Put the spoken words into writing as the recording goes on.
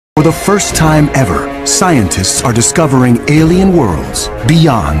For the first time ever, scientists are discovering alien worlds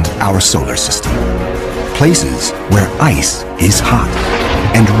beyond our solar system. Places where ice is hot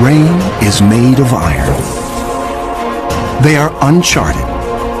and rain is made of iron. They are uncharted,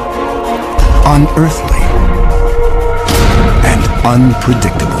 unearthly, and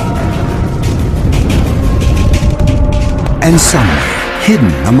unpredictable. And somewhere,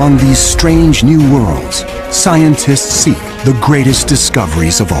 hidden among these strange new worlds, scientists seek the greatest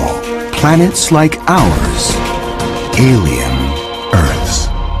discoveries of all. Planets like ours, alien Earths.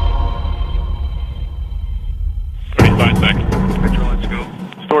 35 seconds. Let's go.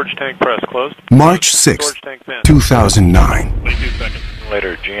 Storage tank press closed. March 6, 2009. 22 seconds.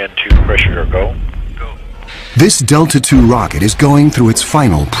 Later, GN2 pressure go. Go. This Delta II rocket is going through its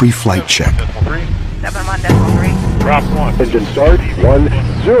final pre-flight check. 7.1.3. Drop 1. Engine start, 1,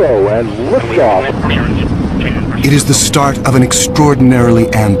 0, and liftoff. It is the start of an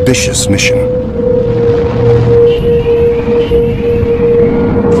extraordinarily ambitious mission.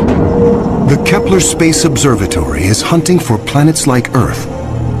 The Kepler Space Observatory is hunting for planets like Earth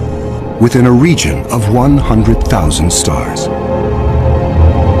within a region of 100,000 stars.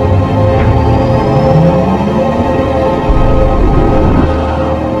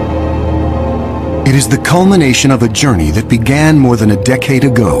 It is the culmination of a journey that began more than a decade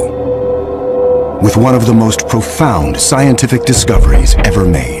ago with one of the most profound scientific discoveries ever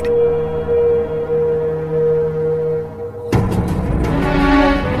made.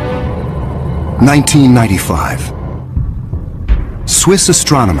 (1995). Swiss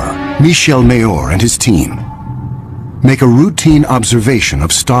astronomer Michel Mayor and his team make a routine observation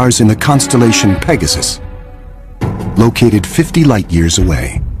of stars in the constellation Pegasus, located 50 light-years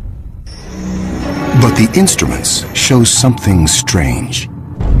away. But the instruments show something strange.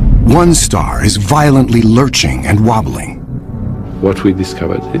 One star is violently lurching and wobbling. What we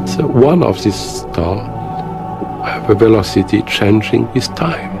discovered, it's one of these stars have a velocity changing with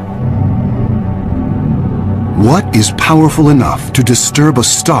time. What is powerful enough to disturb a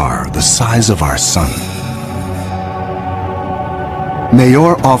star the size of our sun?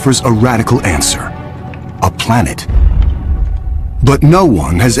 Mayor offers a radical answer: a planet. But no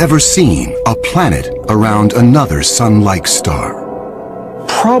one has ever seen a planet around another sun-like star.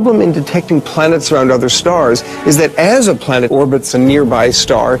 Problem in detecting planets around other stars is that as a planet orbits a nearby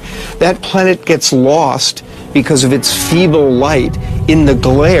star, that planet gets lost because of its feeble light in the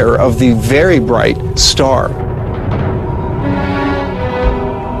glare of the very bright star.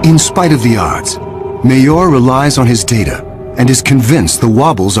 In spite of the odds, Mayor relies on his data and is convinced the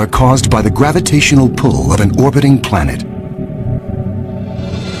wobbles are caused by the gravitational pull of an orbiting planet.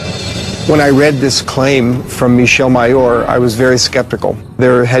 When I read this claim from Michel Mayor, I was very skeptical.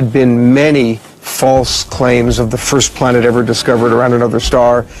 There had been many false claims of the first planet ever discovered around another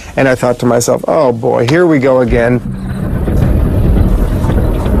star, and I thought to myself, oh boy, here we go again.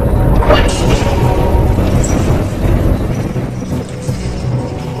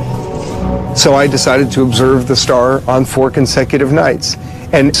 So I decided to observe the star on 4 consecutive nights,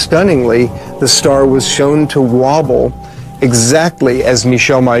 and stunningly, the star was shown to wobble exactly as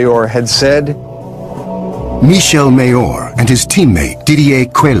Michel Mayor had said. Michel Mayor and his teammate Didier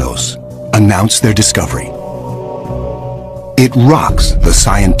Queloz announced their discovery. It rocks the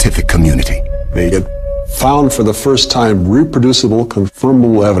scientific community. They had found for the first time reproducible,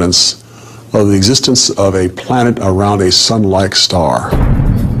 confirmable evidence of the existence of a planet around a sun-like star.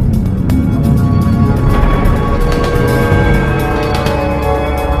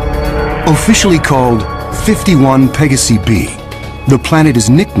 Officially called 51 Pegasi b, the planet is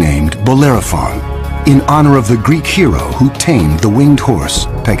nicknamed Bellerophon in honor of the Greek hero who tamed the winged horse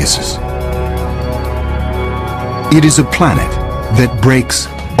Pegasus. It is a planet that breaks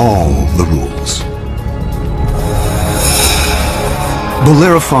all the rules.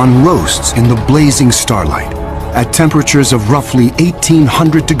 Bellerophon roasts in the blazing starlight at temperatures of roughly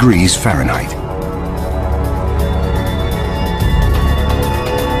 1800 degrees Fahrenheit.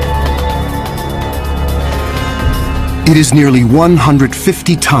 It is nearly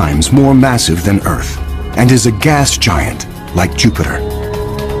 150 times more massive than Earth and is a gas giant like Jupiter.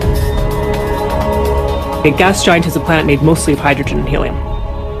 A gas giant is a planet made mostly of hydrogen and helium.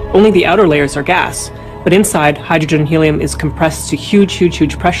 Only the outer layers are gas, but inside, hydrogen and helium is compressed to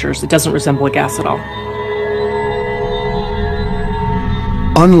huge pressures. It doesn't resemble a gas at all.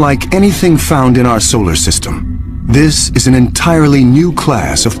 Unlike anything found in our solar system, this is an entirely new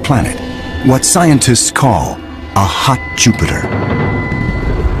class of planet, what scientists call a hot Jupiter.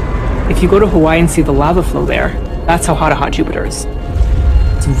 If you go to Hawaii and see the lava flow there, that's how hot a hot Jupiter is.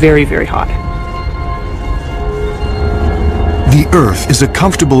 It's very hot. The Earth is a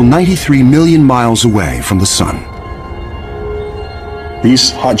comfortable 93 million miles away from the Sun.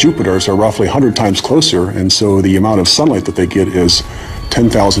 These hot Jupiters are roughly 100 times closer, and so the amount of sunlight that they get is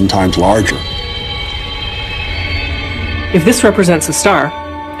 10,000 times larger. If this represents a star,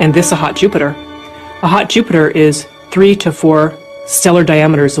 and this a hot Jupiter is 3 to 4 stellar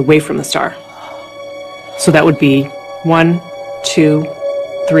diameters away from the star. So that would be 1, 2,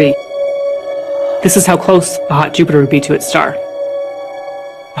 3. This is how close a hot Jupiter would be to its star.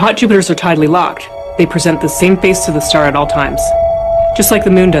 Hot Jupiters are tidally locked. They present the same face to the star at all times, just like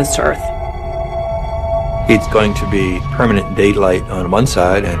the moon does to Earth. It's going to be permanent daylight on one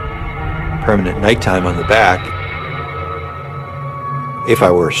side and permanent nighttime on the back. If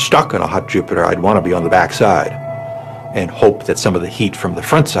I were stuck on a hot Jupiter, I'd want to be on the back side and hope that some of the heat from the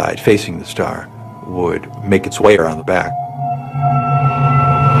front side facing the star would make its way around the back.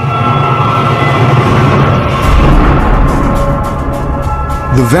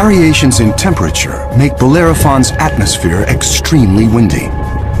 The variations in temperature make Bellerophon's atmosphere extremely windy.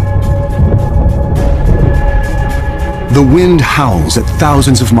 The wind howls at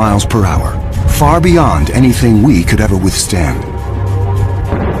thousands of miles per hour, far beyond anything we could ever withstand.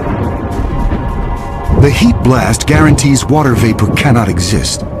 The heat blast guarantees water vapor cannot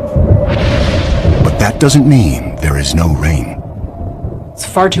exist. But that doesn't mean there is no rain. It's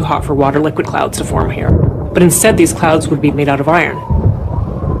far too hot for water liquid clouds to form here, but instead these clouds would be made out of iron.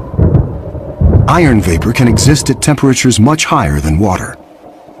 Iron vapor can exist at temperatures much higher than water.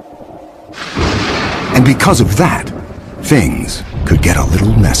 And because of that, things could get a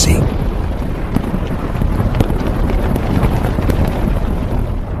little messy.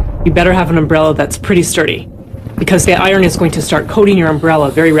 You better have an umbrella that's pretty sturdy, because the iron is going to start coating your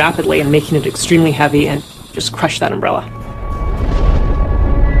umbrella very rapidly and making it extremely heavy and just crush that umbrella.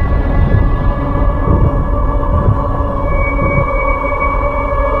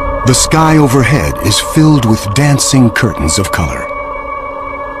 The sky overhead is filled with dancing curtains of color.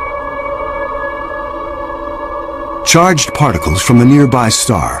 Charged particles from the nearby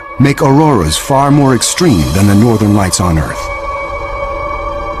star make auroras far more extreme than the northern lights on Earth.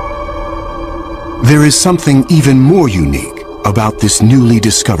 There is something even more unique about this newly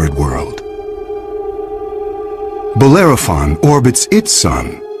discovered world. Bellerophon orbits its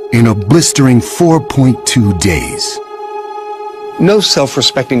sun in a blistering 4.2 days. No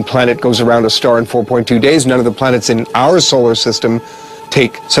self-respecting planet goes around a star in 4.2 days. None of the planets in our solar system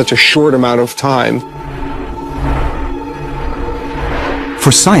take such a short amount of time.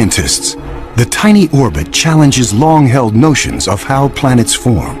 For scientists, the tiny orbit challenges long-held notions of how planets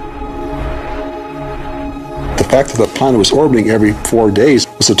form. The fact that the planet was orbiting every 4 days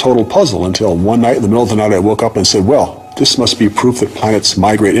was a total puzzle until one night in the middle of the night I woke up and said, well, this must be proof that planets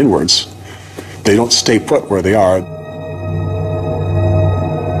migrate inwards. They don't stay put where they are.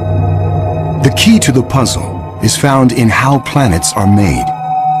 The key to the puzzle is found in how planets are made.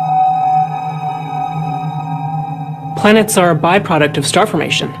 Planets are a byproduct of star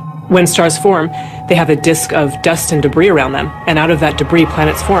formation. When stars form, they have a disk of dust and debris around them, and out of that debris,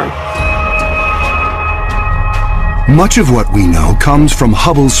 planets form. Much of what we know comes from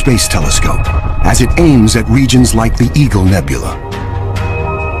Hubble's Space Telescope, as it aims at regions like the Eagle Nebula.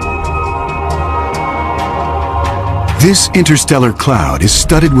 This interstellar cloud is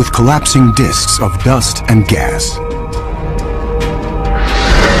studded with collapsing disks of dust and gas.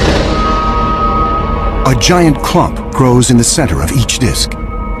 A giant clump grows in the center of each disk.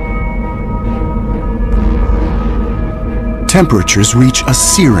 Temperatures reach a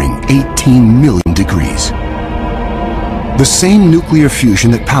searing 18 million degrees. The same nuclear fusion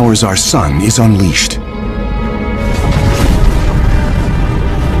that powers our sun is unleashed.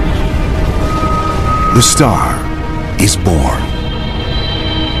 The star is born.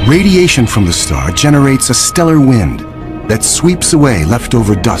 Radiation from the star generates a stellar wind that sweeps away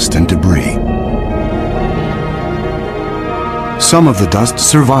leftover dust and debris. Some of the dust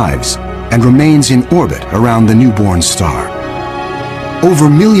survives and remains in orbit around the newborn star. Over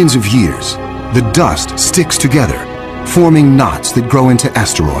millions of years, the dust sticks together, forming knots that grow into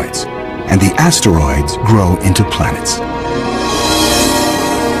asteroids, and the asteroids grow into planets.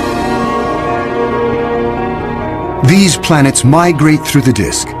 These planets migrate through the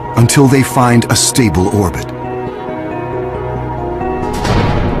disk until they find a stable orbit.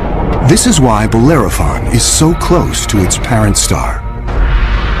 This is why Bellerophon is so close to its parent star.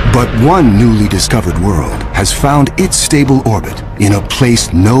 But one newly discovered world has found its stable orbit in a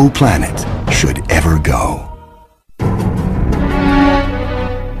place no planet should ever go.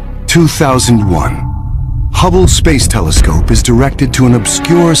 2001. Hubble's Space Telescope is directed to an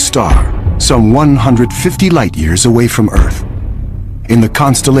obscure star some 150 light-years away from Earth. in the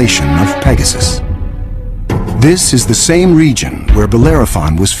constellation of Pegasus. This is the same region where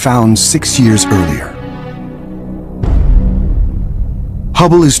Bellerophon was found 6 years earlier.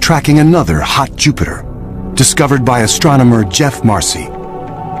 Hubble is tracking another hot Jupiter, discovered by astronomer Jeff Marcy.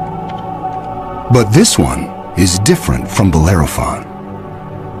 But this one is different from Bellerophon.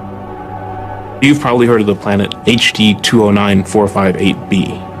 You've probably heard of the planet HD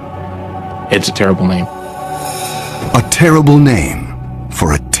 209458b. It's a terrible name. A terrible name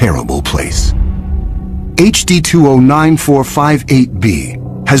for a terrible place. HD 209458b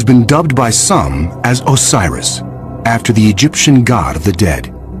has been dubbed by some as Osiris, after the Egyptian god of the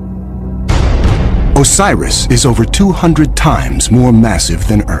dead. Osiris is over 200 times more massive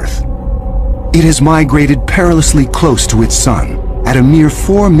than Earth. It has migrated perilously close to its sun, at a mere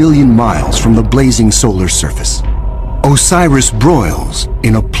 4 million miles from the blazing solar surface. Osiris broils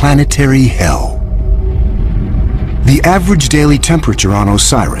in a planetary hell. The average daily temperature on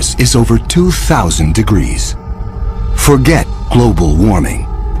Osiris is over 2,000 degrees. Forget global warming.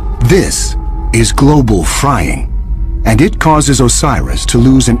 This is global frying, and it causes Osiris to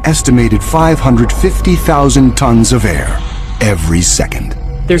lose an estimated 550,000 tons of air every second.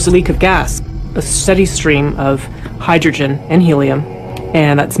 There's a leak of gas, a steady stream of hydrogen and helium,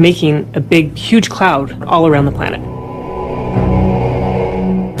 and that's making a big, huge cloud all around the planet.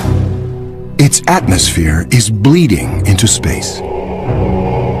 Its atmosphere is bleeding into space.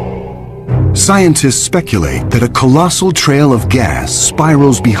 Scientists speculate that a colossal trail of gas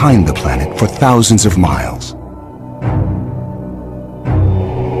spirals behind the planet for thousands of miles.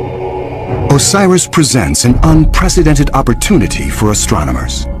 Osiris presents an unprecedented opportunity for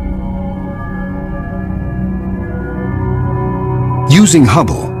astronomers. Using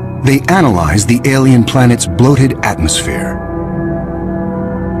Hubble, they analyze the alien planet's bloated atmosphere.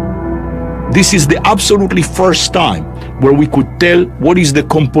 This is the absolutely first time where we could tell what is the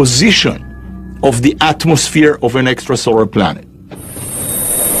composition of the atmosphere of an extrasolar planet.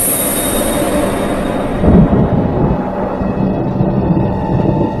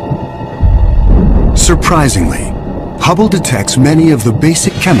 Surprisingly, Hubble detects many of the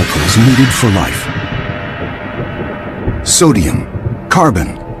basic chemicals needed for life. Sodium,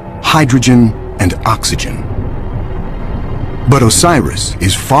 carbon, hydrogen, and oxygen. But Osiris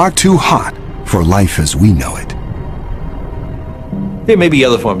is far too hot for life as we know it. There may be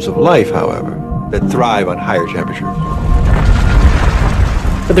other forms of life, however, that thrive on higher temperatures.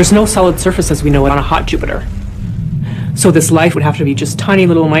 But there's no solid surface as we know it on a hot Jupiter. So this life would have to be just tiny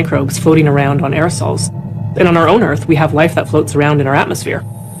little microbes floating around on aerosols. And on our own Earth, we have life that floats around in our atmosphere.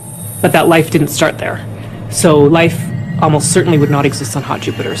 But that life didn't start there. So life almost certainly would not exist on hot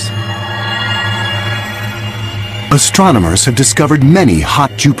Jupiters. Astronomers have discovered many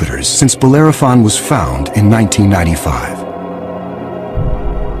hot Jupiters since Bellerophon was found in 1995.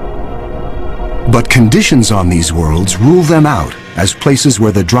 But conditions on these worlds rule them out as places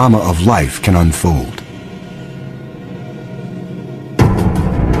where the drama of life can unfold.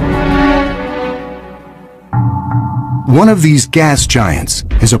 One of these gas giants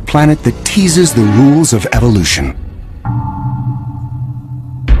is a planet that teases the rules of evolution.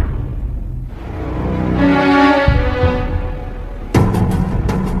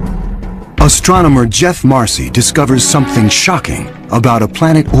 Astronomer Jeff Marcy discovers something shocking about a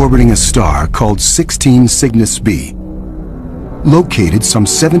planet orbiting a star called 16 Cygnus b, located some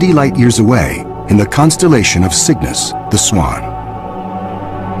 70 light-years away in the constellation of Cygnus, the Swan.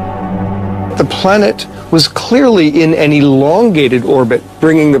 The planet was clearly in an elongated orbit,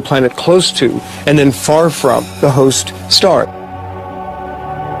 bringing the planet close to and then far from the host star.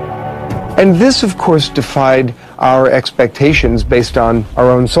 And this, of course, defied our expectations based on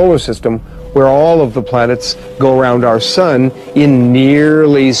our own solar system, where all of the planets go around our sun in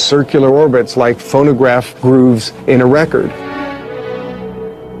nearly circular orbits like phonograph grooves in a record.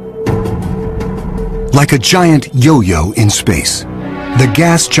 Like a giant yo-yo in space, the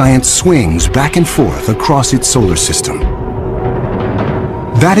gas giant swings back and forth across its solar system.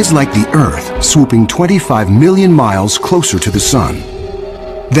 That is like the Earth swooping 25 million miles closer to the Sun,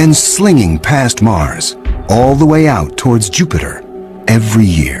 then slinging past Mars, all the way out towards Jupiter every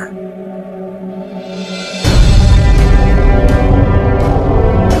year.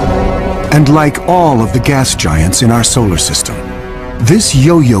 And like all of the gas giants in our solar system, this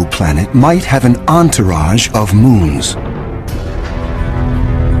yo-yo planet might have an entourage of moons.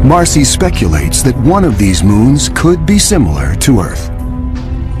 Marcy speculates that one of these moons could be similar to Earth.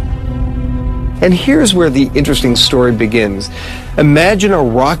 And here's where the interesting story begins. Imagine a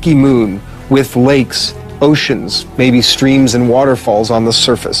rocky moon with lakes, oceans, maybe streams and waterfalls on the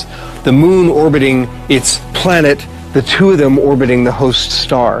surface. The moon orbiting its planet the two of them orbiting the host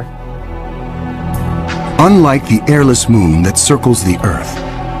star. Unlike the airless moon that circles the Earth,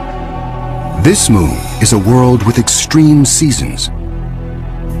 this moon is a world with extreme seasons.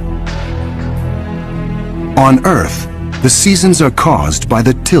 On Earth, the seasons are caused by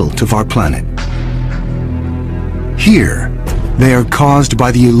the tilt of our planet. Here, they are caused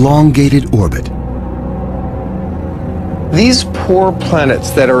by the elongated orbit. These poor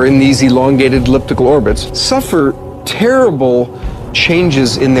planets that are in these elongated elliptical orbits suffer terrible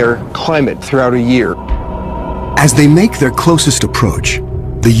changes in their climate throughout a year. As they make their closest approach,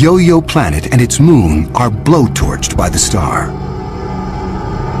 the yo-yo planet and its moon are blowtorched by the star.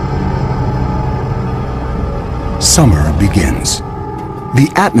 Summer begins.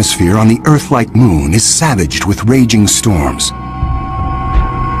 The atmosphere on the Earth-like moon is savaged with raging storms.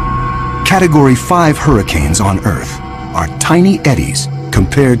 Category 5 hurricanes on Earth are tiny eddies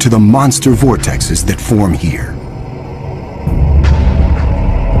compared to the monster vortexes that form here.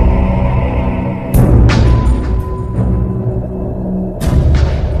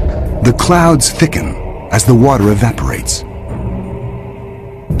 The clouds thicken as the water evaporates.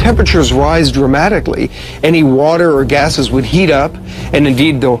 Temperatures rise dramatically. Any water or gases would heat up, and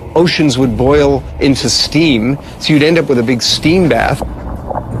indeed the oceans would boil into steam, so you'd end up with a big steam bath.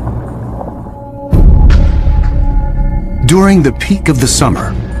 During the peak of the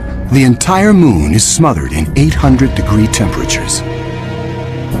summer, the entire moon is smothered in 800-degree temperatures.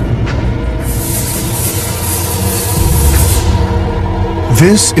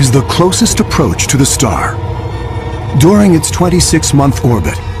 This is the closest approach to the star. During its 26-month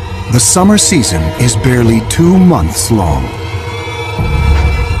orbit, the summer season is barely 2 months long.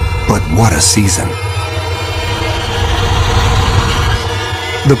 But what a season!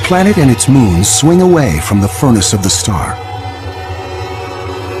 The planet and its moon swing away from the furnace of the star.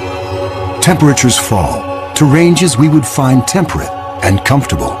 Temperatures fall to ranges we would find temperate and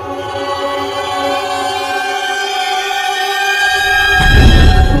comfortable.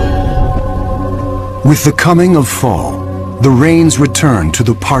 With the coming of fall, the rains return to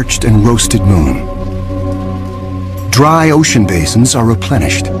the parched and roasted moon. Dry ocean basins are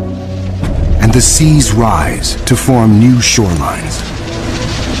replenished, and the seas rise to form new shorelines.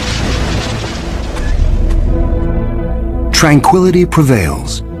 Tranquility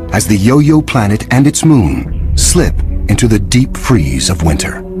prevails as the yo-yo planet and its moon slip into the deep freeze of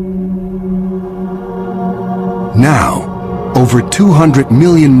winter. Now, over 200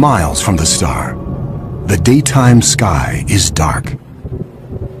 million miles from the star, the daytime sky is dark.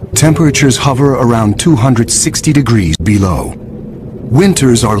 Temperatures hover around 260 degrees below.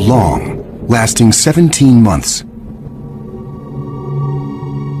 Winters are long, lasting 17 months.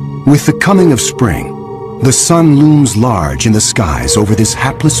 With the coming of spring, the sun looms large in the skies over this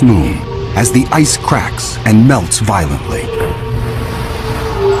hapless moon as the ice cracks and melts violently.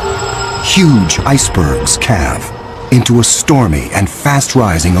 Huge icebergs calve into a stormy and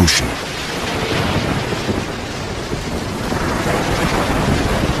fast-rising ocean.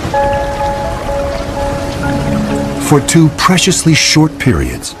 For 2 preciously short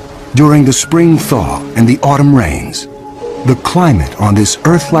periods, during the spring thaw and the autumn rains, the climate on this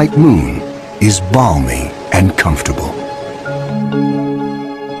Earth-like moon is balmy and comfortable.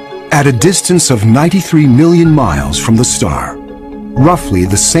 At a distance of 93 million miles from the star, roughly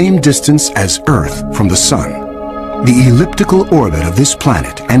the same distance as Earth from the Sun, the elliptical orbit of this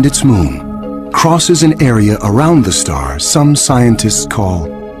planet and its moon crosses an area around the star some scientists call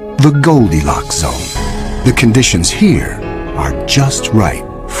the Goldilocks zone. The conditions here are just right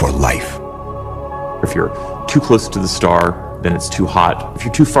for life. If you're too close to the star, then it's too hot. If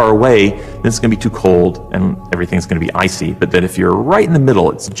you're too far away, then it's going to be too cold and everything's going to be icy. But then if you're right in the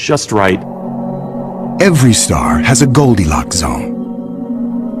middle, it's just right. Every star has a Goldilocks zone.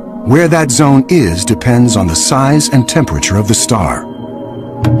 Where that zone is depends on the size and temperature of the star.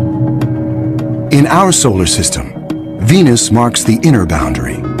 In our solar system, Venus marks the inner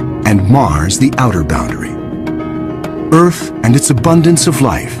boundary and Mars the outer boundary. Earth and its abundance of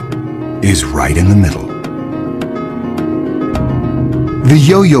life is right in the middle. The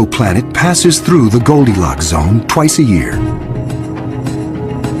yo-yo planet passes through the Goldilocks zone twice a year.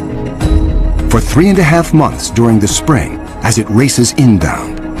 For 3.5 months during the spring as it races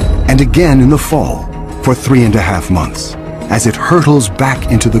inbound, and again in the fall for 3.5 months as it hurtles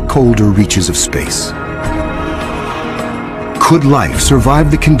back into the colder reaches of space. Could life survive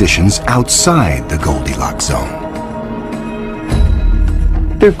the conditions outside the Goldilocks zone?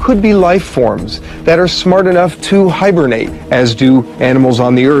 There could be life forms that are smart enough to hibernate, as do animals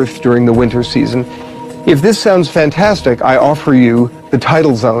on the Earth during the winter season. If this sounds fantastic, I offer you the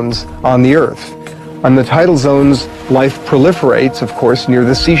tidal zones on the Earth. On the tidal zones, life proliferates, of course, near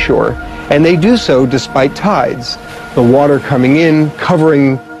the seashore, and they do so despite tides. The water coming in,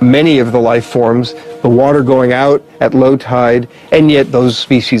 covering many of the life forms, the water going out at low tide, and yet those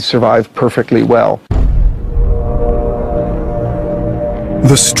species survive perfectly well.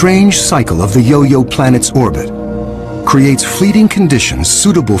 The strange cycle of the yo-yo planet's orbit creates fleeting conditions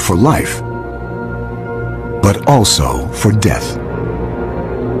suitable for life, but also for death.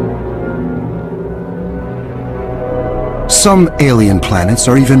 Some alien planets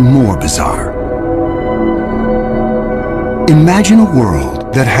are even more bizarre. Imagine a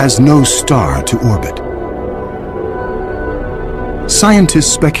world that has no star to orbit.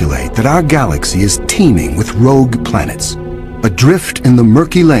 Scientists speculate that our galaxy is teeming with rogue planets, adrift in the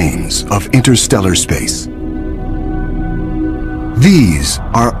murky lanes of interstellar space. These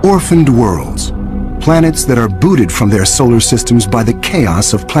are orphaned worlds, planets that are booted from their solar systems by the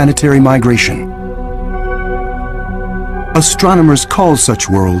chaos of planetary migration. Astronomers call such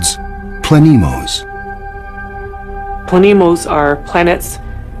worlds planemos. Planemos are planets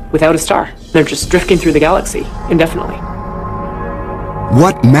without a star. They're just drifting through the galaxy indefinitely.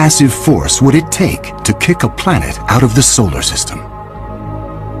 What massive force would it take to kick a planet out of the solar system?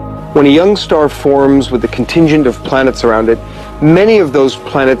 When a young star forms with a contingent of planets around it, many of those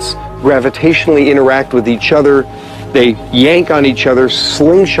planets gravitationally interact with each other. They yank on each other,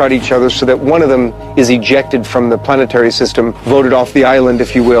 slingshot each other, so that one of them is ejected from the planetary system, voted off the island,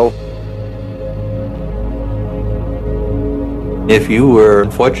 if you will. If you were,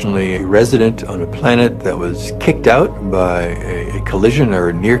 unfortunately, a resident on a planet that was kicked out by a collision or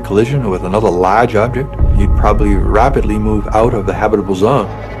a near collision with another large object, you'd probably rapidly move out of the habitable zone.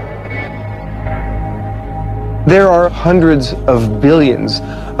 There are hundreds of billions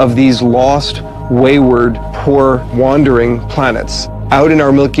of these lost, wayward, poor, wandering planets out in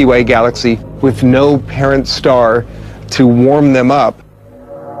our Milky Way galaxy with no parent star to warm them up.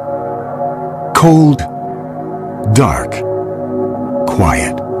 Cold, dark,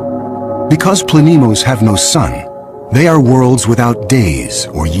 quiet. Because planemos have no sun, they are worlds without days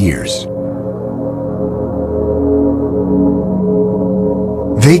or years.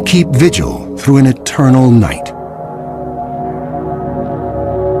 They keep vigil through an eternal night.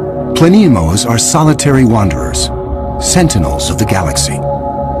 Planemos are solitary wanderers, sentinels of the galaxy.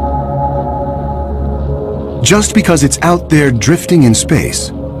 Just because it's out there drifting in space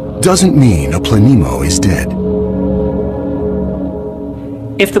doesn't mean a planemo is dead.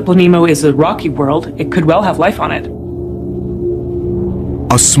 If the planemo is a rocky world, it could well have life on it.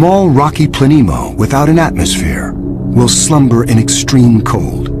 A small rocky planemo without an atmosphere will slumber in extreme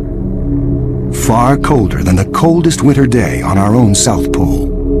cold, far colder than the coldest winter day on our own South Pole.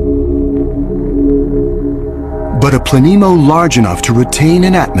 But a planemo large enough to retain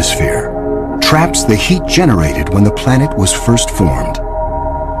an atmosphere traps the heat generated when the planet was first formed.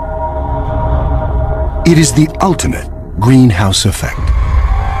 It is the ultimate greenhouse effect.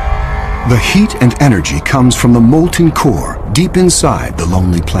 The heat and energy comes from the molten core deep inside the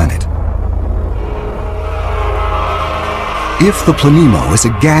lonely planet. If the planemo is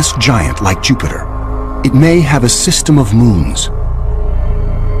a gas giant like Jupiter, it may have a system of moons.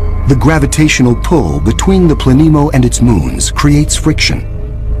 The gravitational pull between the planemo and its moons creates friction,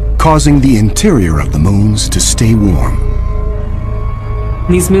 causing the interior of the moons to stay warm.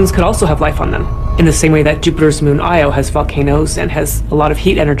 These moons could also have life on them, in the same way that Jupiter's moon Io has volcanoes and has a lot of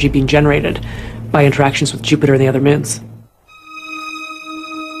heat energy being generated by interactions with Jupiter and the other moons.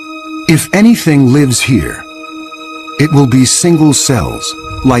 If anything lives here, it will be single cells,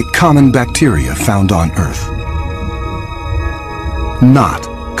 like common bacteria found on Earth. Not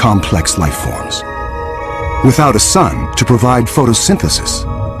complex life forms. Without a sun to provide photosynthesis,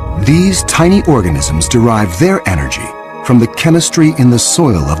 these tiny organisms derive their energy from the chemistry in the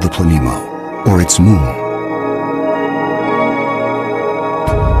soil of the planemo, or its moon.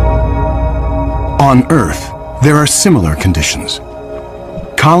 On Earth, there are similar conditions.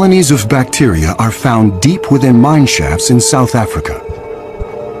 Colonies of bacteria are found deep within mine shafts in South Africa.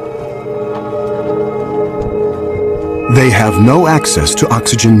 They have no access to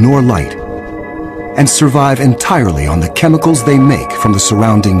oxygen nor light, and survive entirely on the chemicals they make from the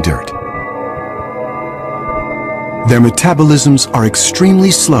surrounding dirt. Their metabolisms are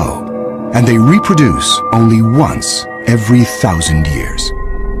extremely slow, and they reproduce only once every 1,000 years.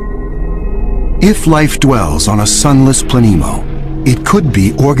 If life dwells on a sunless planemo, it could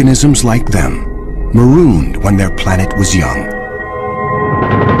be organisms like them, marooned when their planet was young.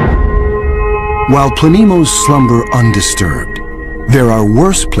 While planemos slumber undisturbed, there are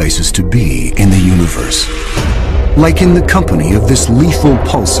worse places to be in the universe, like in the company of this lethal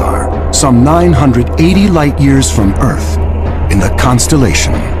pulsar, some 980 light-years from Earth, in the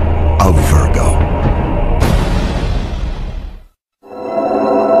constellation of Virgo.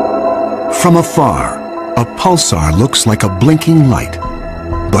 From afar, a pulsar looks like a blinking light,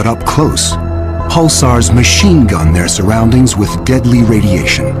 but up close, pulsars machine gun their surroundings with deadly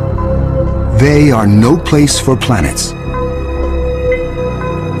radiation. They are no place for planets.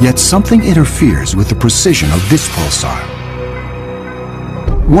 Yet something interferes with the precision of this pulsar.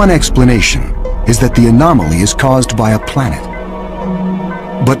 One explanation is that the anomaly is caused by a planet.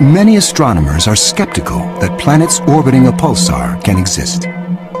 But many astronomers are skeptical that planets orbiting a pulsar can exist.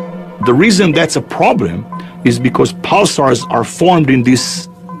 The reason that's a problem is because pulsars are formed in these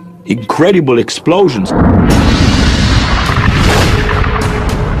incredible explosions.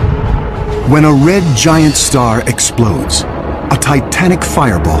 When a red giant star explodes, a titanic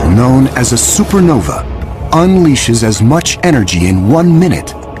fireball known as a supernova unleashes as much energy in 1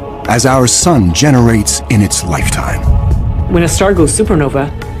 minute as our sun generates in its lifetime. When a star goes supernova,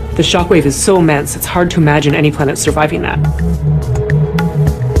 the shockwave is so immense it's hard to imagine any planet surviving that.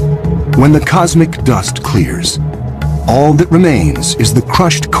 When the cosmic dust clears, all that remains is the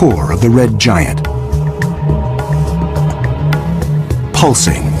crushed core of the red giant,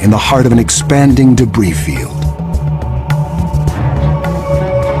 pulsing in the heart of an expanding debris field.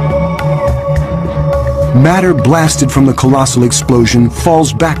 Matter blasted from the colossal explosion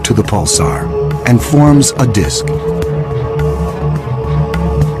falls back to the pulsar and forms a disk.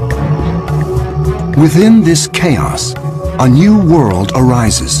 Within this chaos, a new world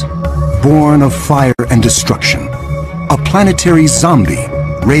arises, born of fire and destruction, a planetary zombie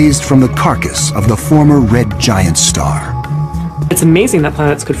raised from the carcass of the former red giant star. It's amazing that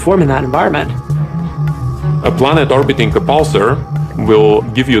planets could form in that environment. A planet orbiting a pulsar will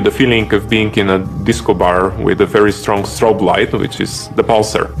give you the feeling of being in a disco bar with a very strong strobe light, which is the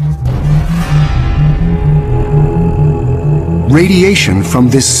pulsar. Radiation from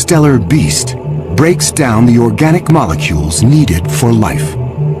this stellar beast breaks down the organic molecules needed for life.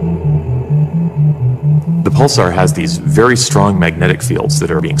 The pulsar has these very strong magnetic fields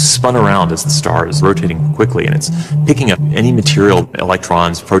that are being spun around as the star is rotating quickly, and it's picking up any material,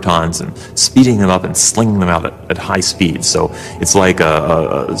 electrons, protons, and speeding them up and slinging them out at high speed. So it's like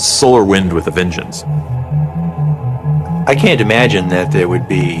a solar wind with a vengeance. I can't imagine that there would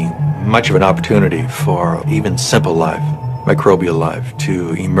be much of an opportunity for even simple life, microbial life,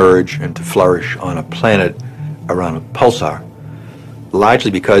 to emerge and to flourish on a planet around a pulsar.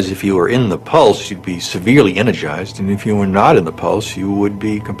 Largely because if you were in the pulse, you'd be severely energized, and if you were not in the pulse, you would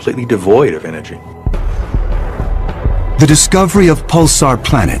be completely devoid of energy. The discovery of pulsar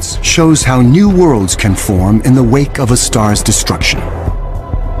planets shows how new worlds can form in the wake of a star's destruction.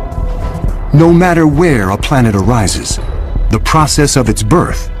 No matter where a planet arises, the process of its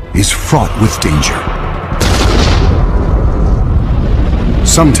birth is fraught with danger.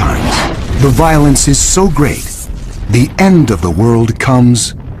 Sometimes, the violence is so great, the end of the world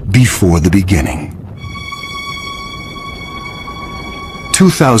comes before the beginning.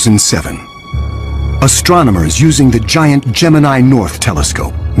 2007. Astronomers using the giant Gemini North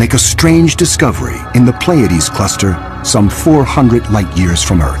telescope make a strange discovery in the Pleiades cluster some 400 light-years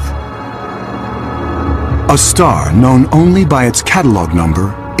from Earth. A star known only by its catalog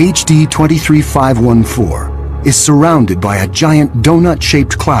number, HD 23514, is surrounded by a giant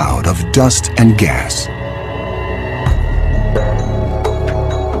donut-shaped cloud of dust and gas.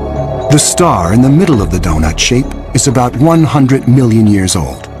 The star in the middle of the donut shape is about 100 million years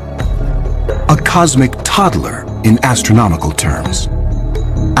old. A cosmic toddler in astronomical terms.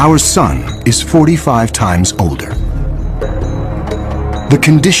 Our sun is 45 times older. The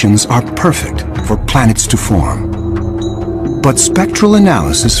conditions are perfect for planets to form. But spectral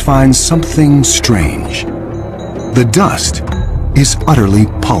analysis finds something strange. The dust is utterly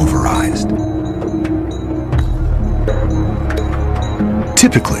pulverized.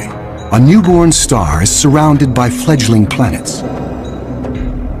 Typically, a newborn star is surrounded by fledgling planets.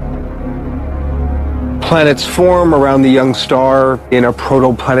 Planets form around the young star in a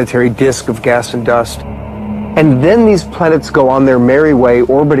protoplanetary disk of gas and dust. And then these planets go on their merry way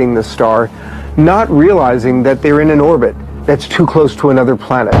orbiting the star, not realizing that they're in an orbit that's too close to another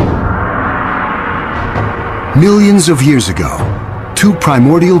planet. Millions of years ago, two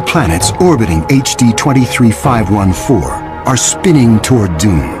primordial planets orbiting HD 23514 are spinning toward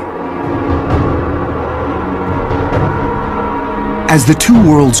doom. As the two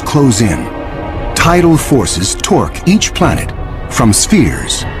worlds close in, tidal forces torque each planet from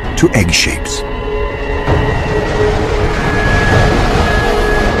spheres to egg shapes.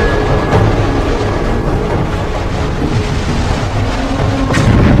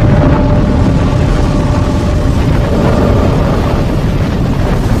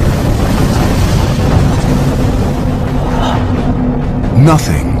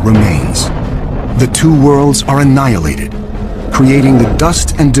 Nothing remains. The two worlds are annihilated, creating the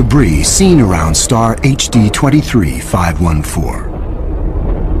dust and debris seen around star HD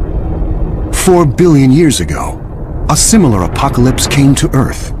 23514. 4 billion years ago, a similar apocalypse came to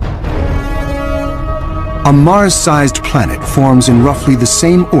Earth. A Mars-sized planet forms in roughly the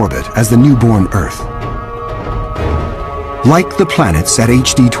same orbit as the newborn Earth. Like the planets at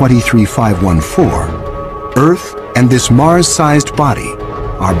HD 23514, Earth and this Mars-sized body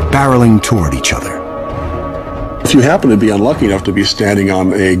are barreling toward each other. If you happen to be unlucky enough to be standing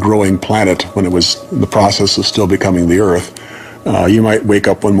on a growing planet when it was in the process of still becoming the Earth, you might wake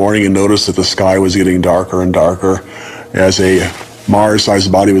up one morning and notice that the sky was getting darker and darker as a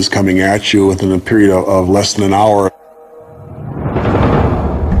Mars-sized body was coming at you within a period of less than an hour.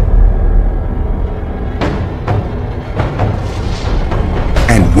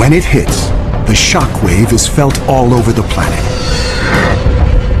 And when it hits, the shock wave is felt all over the planet,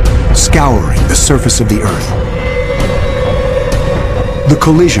 scouring the surface of the Earth. The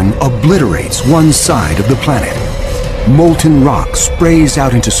collision obliterates one side of the planet. Molten rock sprays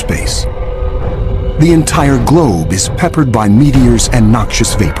out into space. The entire globe is peppered by meteors and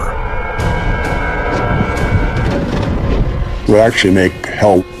noxious vapor. It would actually make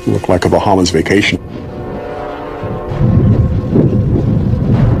hell look like a Bahamas vacation.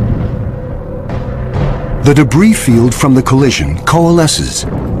 The debris field from the collision coalesces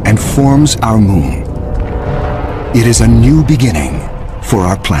and forms our moon. It is a new beginning for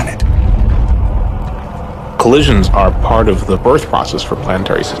our planet. Collisions are part of the birth process for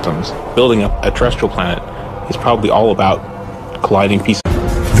planetary systems. Building up a terrestrial planet is probably all about colliding pieces.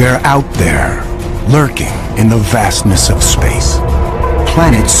 They're out there, lurking in the vastness of space.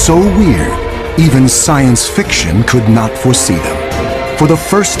 Planets so weird, even science fiction could not foresee them. For the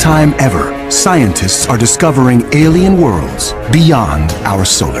first time ever, scientists are discovering alien worlds beyond our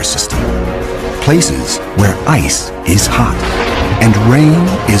solar system. Places where ice is hot and rain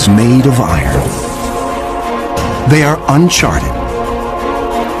is made of iron. They are uncharted,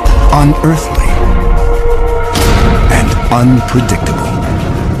 unearthly, and unpredictable.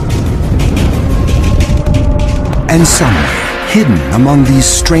 And somewhere, hidden among these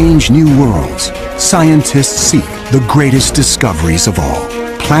strange new worlds, scientists seek the greatest discoveries of all.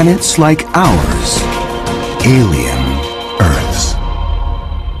 Planets like ours, alien Earths.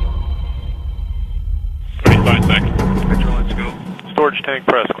 35 seconds. Electrolytes go. Storage tank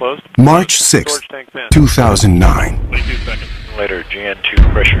press closed. March 6, 2009. 22 seconds. Later,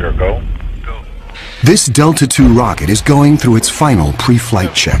 GN2 pressure go. Go. This Delta II rocket is going through its final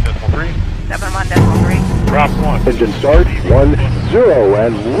pre-flight check. 7.1.3. Drop 1. Engine start, 1-0,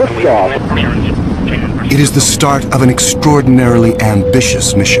 and liftoff. It is the start of an extraordinarily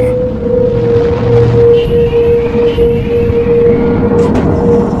ambitious mission.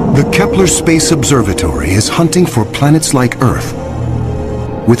 The Kepler Space Observatory is hunting for planets like Earth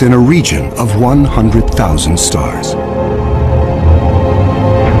within a region of 100,000 stars.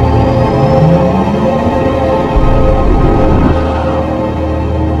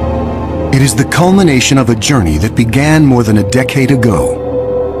 It is the culmination of a journey that began more than a decade ago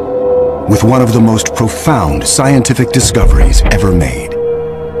with one of the most profound scientific discoveries ever made.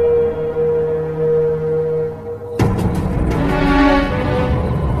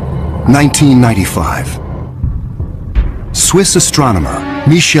 (1995). Swiss astronomer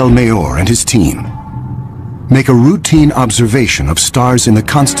Michel Mayor and his team make a routine observation of stars in the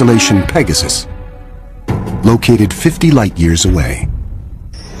constellation Pegasus, located 50 light-years away.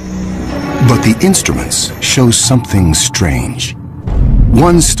 But the instruments show something strange.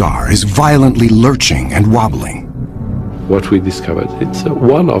 One star is violently lurching and wobbling. What we discovered, it's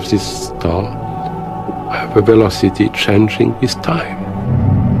one of these stars have a velocity changing with time.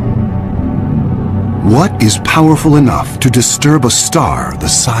 What is powerful enough to disturb a star the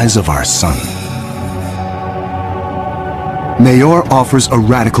size of our sun? Mayor offers a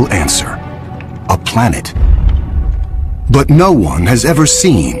radical answer: a planet. But no one has ever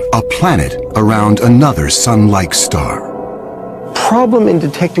seen a planet around another sun-like star. Problem in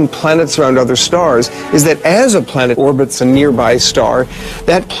detecting planets around other stars is that as a planet orbits a nearby star,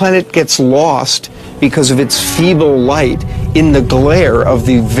 that planet gets lost because of its feeble light in the glare of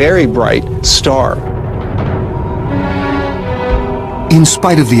the very bright star. In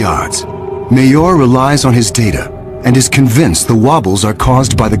spite of the odds, Mayor relies on his data and is convinced the wobbles are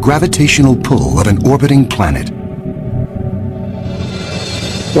caused by the gravitational pull of an orbiting planet.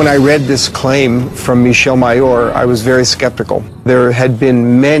 When I read this claim from Michel Mayor, I was very skeptical. There had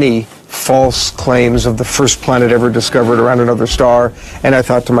been many false claims of the first planet ever discovered around another star, and I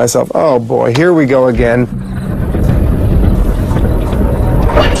thought to myself, oh boy, here we go again.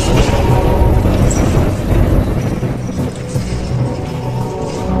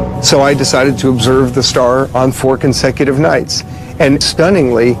 So I decided to observe the star on 4 consecutive nights. And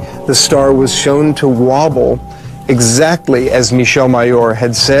stunningly, the star was shown to wobble exactly as Michel Mayor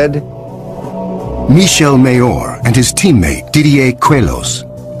had said. Michel Mayor and his teammate Didier Queloz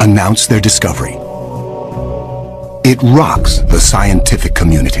announced their discovery. It rocks the scientific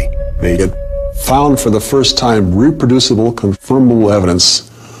community. They had found for the first time reproducible, confirmable evidence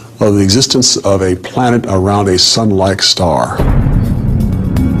of the existence of a planet around a sun-like star.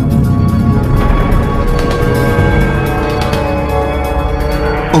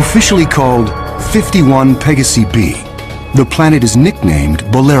 Officially called 51 Pegasi b, the planet is nicknamed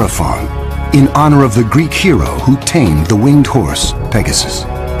Bellerophon in honor of the Greek hero who tamed the winged horse Pegasus.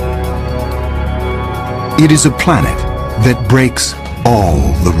 It is a planet that breaks all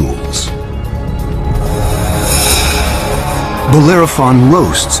the rules. Bellerophon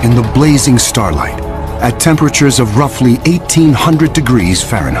roasts in the blazing starlight at temperatures of roughly 1800 degrees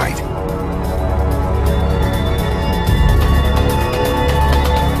Fahrenheit.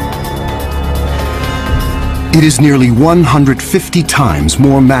 It is nearly 150 times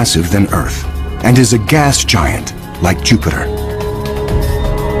more massive than Earth and is a gas giant like Jupiter.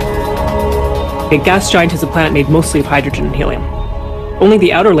 A gas giant is a planet made mostly of hydrogen and helium. Only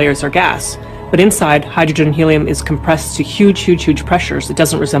the outer layers are gas, but inside, hydrogen and helium is compressed to huge pressures. It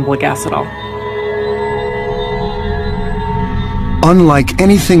doesn't resemble a gas at all. Unlike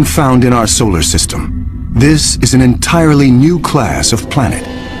anything found in our solar system, this is an entirely new class of planet,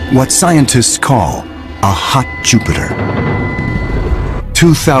 what scientists call a hot Jupiter.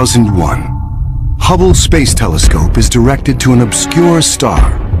 2001. Hubble Space Telescope is directed to an obscure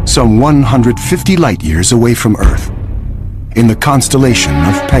star some 150 light-years away from Earth, in the constellation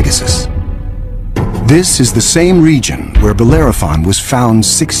of Pegasus. This is the same region where Bellerophon was found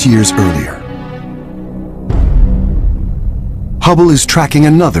 6 years earlier. Hubble is tracking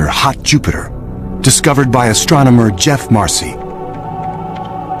another hot Jupiter, discovered by astronomer Jeff Marcy.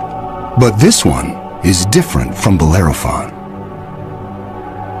 But this one is different from Bellerophon.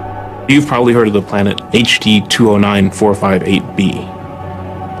 You've probably heard of the planet HD 209458b.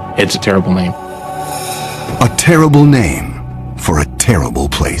 It's a terrible name. A terrible name for a terrible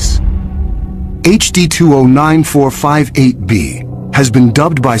place. HD 209458b has been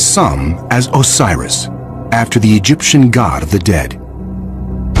dubbed by some as Osiris, after the Egyptian god of the dead.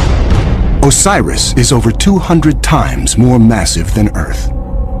 Osiris is over 200 times more massive than Earth.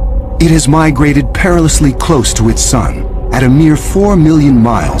 It has migrated perilously close to its sun, at a mere 4 million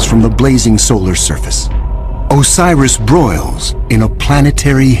miles from the blazing solar surface. Osiris broils in a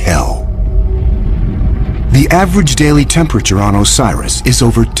planetary hell. The average daily temperature on Osiris is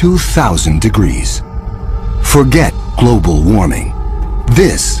over 2,000 degrees. Forget global warming.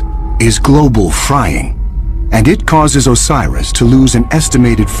 This is global frying, and it causes Osiris to lose an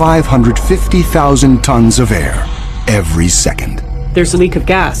estimated 550,000 tons of air every second. There's a leak of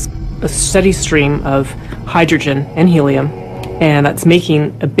gas, a steady stream of hydrogen and helium, and that's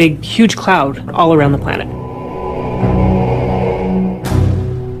making a big, huge cloud all around the planet.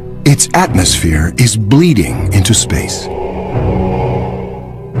 Its atmosphere is bleeding into space.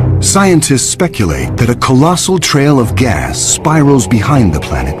 Scientists speculate that a colossal trail of gas spirals behind the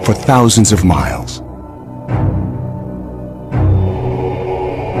planet for thousands of miles.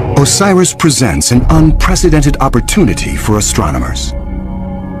 Osiris presents an unprecedented opportunity for astronomers.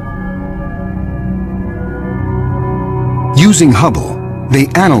 Using Hubble, they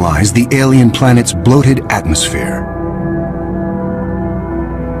analyze the alien planet's bloated atmosphere.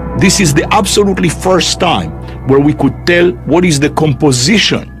 This is the absolutely first time where we could tell what is the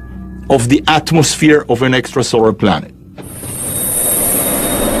composition of the atmosphere of an extrasolar planet.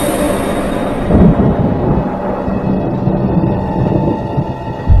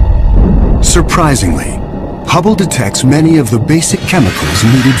 Surprisingly, Hubble detects many of the basic chemicals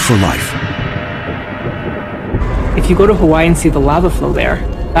needed for life. If you go to Hawaii and see the lava flow there,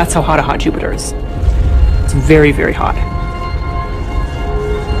 that's how hot a hot Jupiter is. It's very, very hot.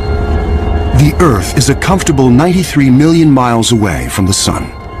 The Earth is a comfortable 93 million miles away from the Sun.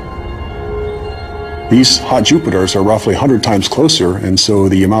 These hot Jupiters are roughly 100 times closer, and so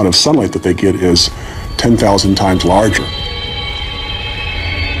the amount of sunlight that they get is 10,000 times larger.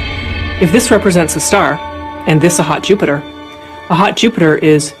 If this represents a star, and this a hot Jupiter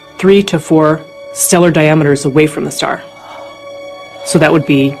is 3 to 4 stellar diameters away from the star. So that would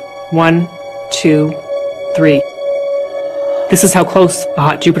be 1, 2, 3. This is how close a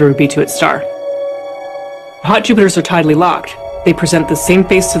hot Jupiter would be to its star. Hot Jupiters are tidally locked. They present the same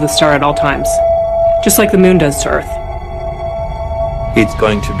face to the star at all times, just like the moon does to Earth. It's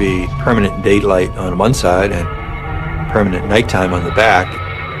going to be permanent daylight on one side and permanent nighttime on the back.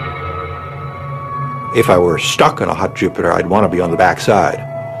 If I were stuck on a hot Jupiter, I'd want to be on the back side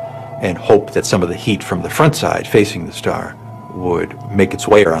and hope that some of the heat from the front side facing the star would make its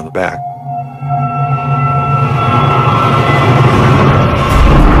way around the back.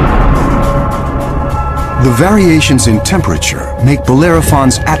 The variations in temperature make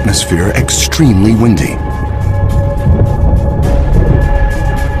Bellerophon's atmosphere extremely windy.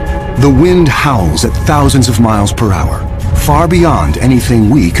 The wind howls at thousands of miles per hour, far beyond anything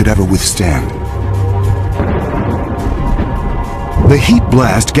we could ever withstand. The heat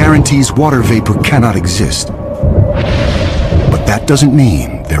blast guarantees water vapor cannot exist. But that doesn't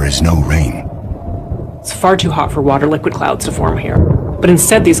mean there is no rain. It's far too hot for water liquid clouds to form here, but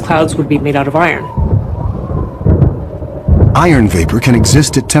instead these clouds would be made out of iron. Iron vapor can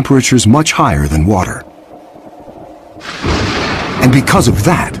exist at temperatures much higher than water. And because of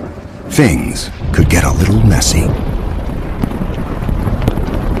that, things could get a little messy.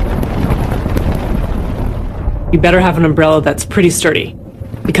 You better have an umbrella that's pretty sturdy,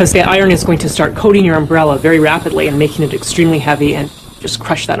 because the iron is going to start coating your umbrella very rapidly and making it extremely heavy and just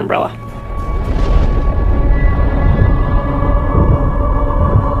crush that umbrella.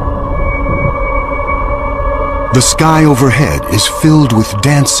 The sky overhead is filled with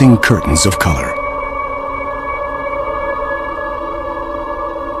dancing curtains of color.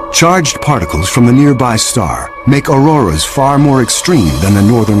 Charged particles from the nearby star make auroras far more extreme than the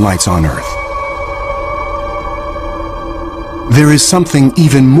northern lights on Earth. There is something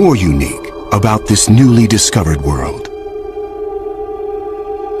even more unique about this newly discovered world.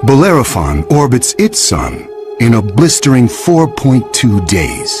 Bellerophon orbits its sun in a blistering 4.2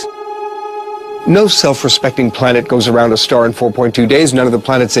 days. No self-respecting planet goes around a star in 4.2 days. None of the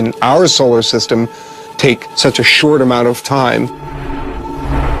planets in our solar system take such a short amount of time.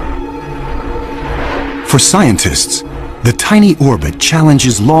 For scientists, the tiny orbit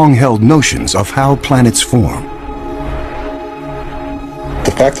challenges long-held notions of how planets form.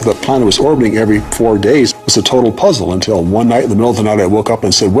 The fact that the planet was orbiting every 4 days was a total puzzle until one night in the middle of the night I woke up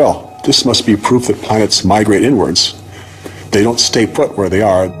and said, well, this must be proof that planets migrate inwards. They don't stay put where they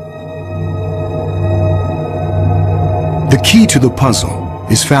are. The key to the puzzle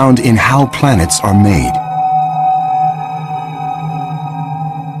is found in how planets are made.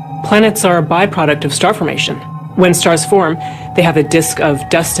 Planets are a byproduct of star formation. When stars form, they have a disk of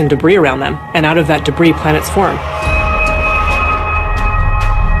dust and debris around them, and out of that debris, planets form.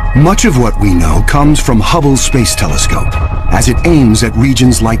 Much of what we know comes from Hubble's Space Telescope, as it aims at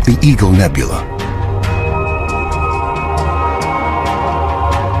regions like the Eagle Nebula.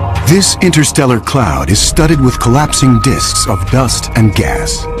 This interstellar cloud is studded with collapsing disks of dust and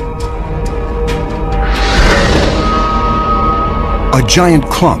gas. A giant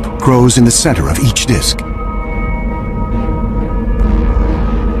clump grows in the center of each disk.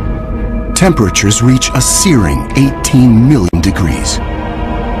 Temperatures reach a searing 18 million degrees.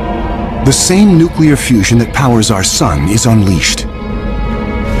 The same nuclear fusion that powers our sun is unleashed.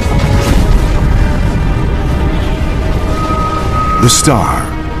 The star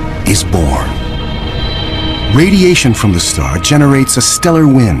is born. Radiation from the star generates a stellar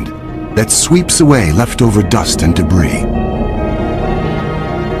wind that sweeps away leftover dust and debris.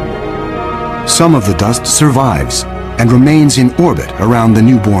 Some of the dust survives and remains in orbit around the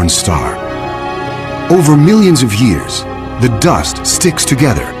newborn star. Over millions of years, the dust sticks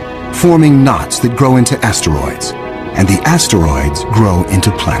together, forming knots that grow into asteroids, and the asteroids grow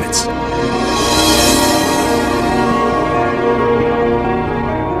into planets.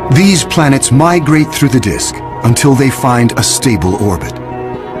 These planets migrate through the disk until they find a stable orbit.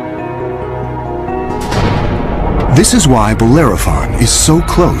 This is why Bellerophon is so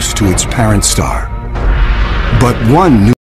close to its parent star. But one new